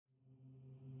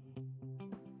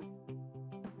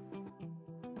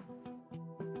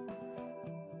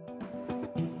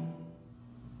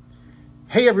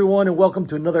Hey everyone, and welcome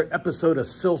to another episode of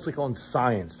Silsic on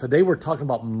Science. Today we're talking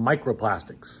about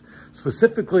microplastics.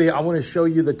 Specifically, I want to show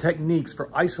you the techniques for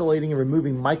isolating and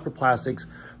removing microplastics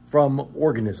from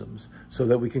organisms so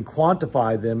that we can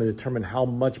quantify them and determine how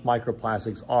much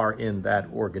microplastics are in that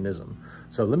organism.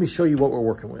 So let me show you what we're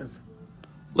working with.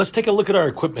 Let's take a look at our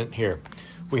equipment here.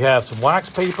 We have some wax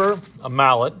paper, a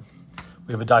mallet,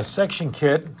 we have a dissection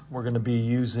kit. We're going to be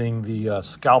using the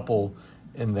scalpel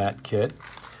in that kit.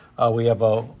 We have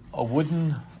a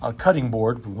wooden cutting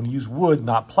board. We want to use wood,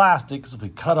 not plastic, because if we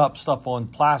cut up stuff on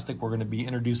plastic, we're going to be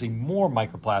introducing more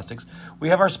microplastics. We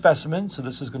have our specimen, so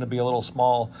this is going to be a little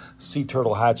small sea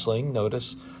turtle hatchling.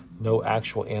 Notice no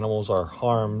actual animals are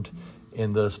harmed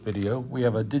in this video. We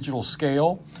have a digital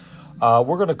scale.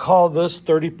 We're going to call this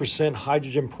 30%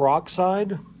 hydrogen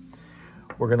peroxide.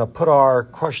 We're going to put our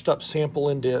crushed up sample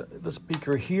into this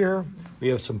beaker here. We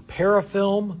have some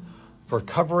parafilm for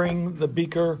covering the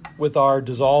beaker with our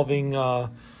dissolving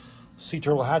sea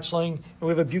turtle hatchling. And we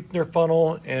have a Buchner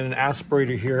funnel and an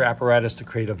aspirator here apparatus to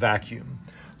create a vacuum.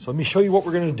 So let me show you what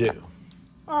we're going to do.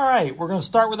 All right, we're going to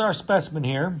start with our specimen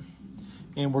here.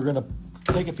 And we're going to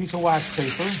take a piece of wax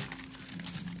paper,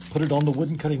 put it on the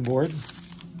wooden cutting board,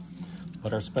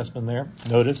 put our specimen there.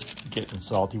 Notice, getting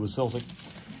salty with Silsic.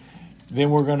 Then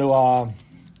we're going to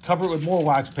cover it with more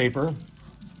wax paper,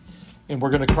 and we're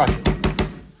going to crush it.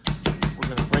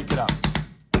 Break it up.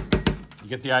 You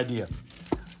get the idea.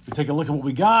 We take a look at what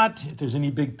we got. If there's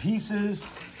any big pieces,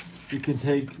 you can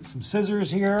take some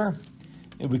scissors here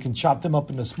and we can chop them up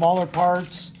into smaller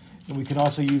parts. And we can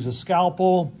also use a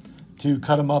scalpel to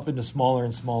cut them up into smaller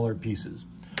and smaller pieces.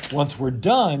 Once we're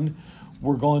done,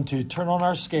 we're going to turn on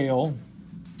our scale,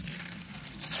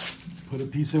 put a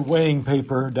piece of weighing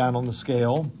paper down on the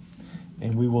scale,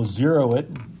 and we will zero it.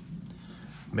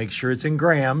 Make sure it's in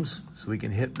grams, so we can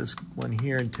hit this one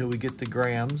here until we get to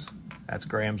grams. That's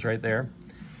grams right there.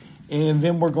 And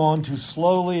then we're going to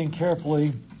slowly and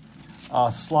carefully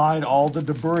slide all the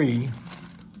debris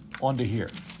onto here.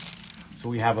 So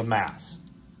we have a mass.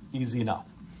 Easy enough.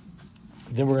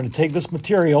 Then we're going to take this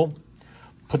material,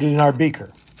 put it in our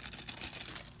beaker.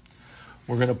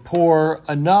 We're going to pour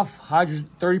enough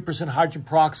 30% hydrogen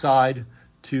peroxide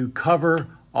to cover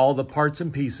all the parts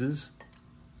and pieces.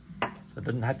 So it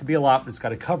doesn't have to be a lot, but it's got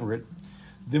to cover it.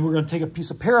 Then we're going to take a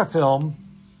piece of parafilm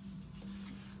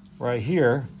right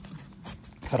here,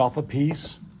 cut off a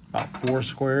piece, about 4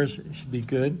 squares, it should be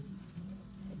good.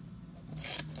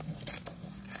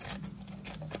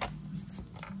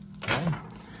 Okay.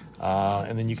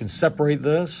 And then you can separate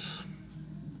this.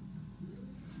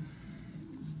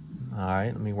 All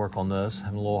right, let me work on this.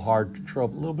 Having a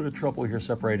little bit of trouble here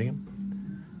separating them.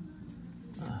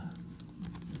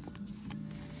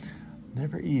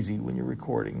 Never easy when you're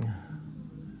recording.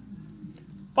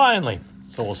 Finally,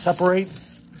 so we'll separate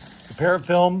the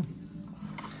parafilm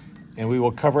and we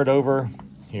will cover it over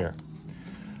here.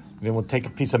 Then we'll take a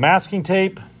piece of masking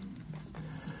tape,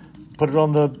 put it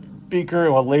on the beaker,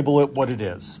 and we'll label it what it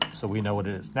is so we know what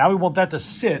it is. Now we want that to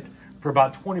sit for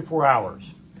about 24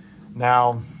 hours.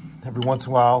 Now, every once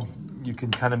in a while, you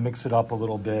can kind of mix it up a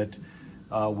little bit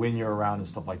when you're around and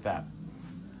stuff like that.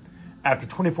 After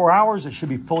 24 hours, it should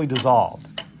be fully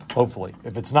dissolved, hopefully.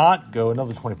 If it's not, go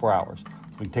another 24 hours.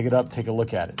 So we can take it up, take a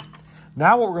look at it.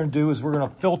 Now what we're going to do is we're going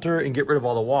to filter and get rid of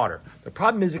all the water. The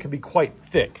problem is it can be quite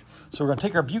thick. So we're going to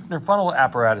take our Buchner funnel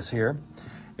apparatus here,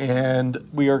 and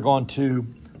we are going to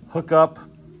hook up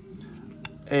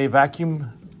a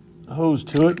vacuum hose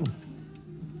to it,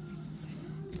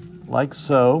 like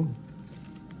so.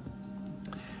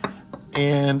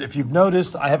 And if you've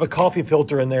noticed, I have a coffee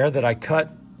filter in there that I cut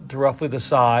to roughly the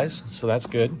size, so that's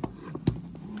good.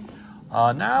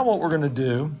 Now what we're going to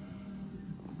do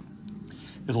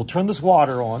is we'll turn this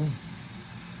water on.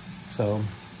 So,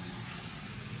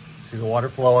 see the water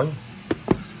flowing?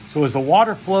 So as the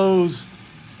water flows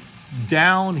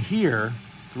down here,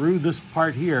 through this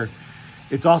part here,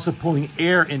 it's also pulling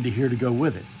air into here to go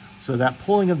with it. So that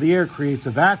pulling of the air creates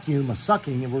a vacuum, a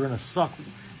sucking, and we're going to suck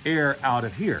air out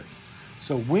of here.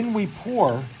 So when we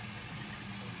pour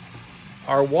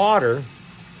our water,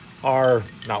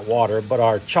 not water, but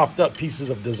our chopped up pieces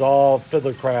of dissolved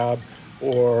fiddler crab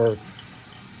or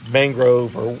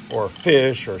mangrove or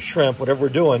fish or shrimp, whatever we're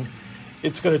doing,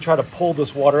 it's going to try to pull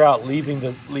this water out, leaving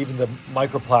the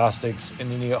microplastics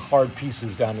and any hard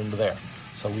pieces down into there.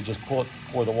 So we just pour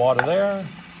the water there,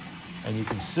 and you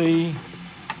can see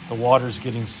the water's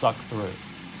getting sucked through.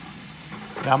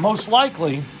 Now, most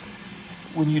likely,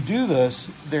 when you do this,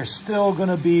 there's still going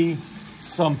to be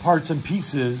some parts and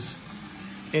pieces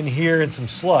in here and some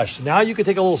slush. So now you can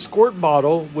take a little squirt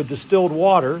bottle with distilled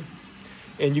water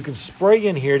And you can spray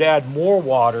in here to add more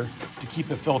water to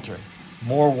keep it filtering.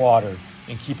 More water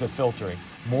and keep it filtering.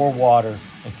 More water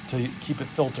and to keep it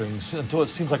filtering until it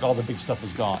seems like all the big stuff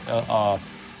is gone.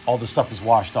 All the stuff is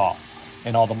washed off.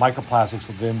 And all the microplastics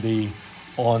will then be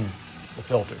on the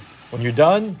filter. When you're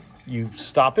done, you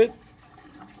stop it.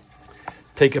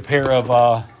 Take a pair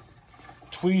of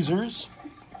tweezers.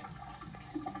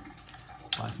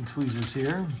 Some tweezers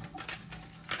here.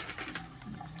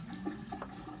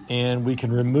 And we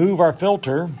can remove our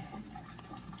filter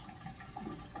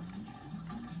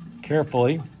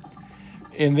carefully.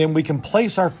 And then we can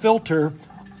place our filter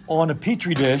on a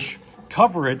Petri dish,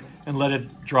 cover it, and let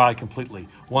it dry completely.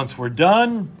 Once we're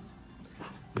done,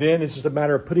 then it's just a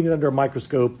matter of putting it under a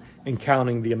microscope and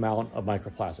counting the amount of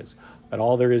microplastics. That's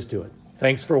all there is to it.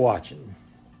 Thanks for watching.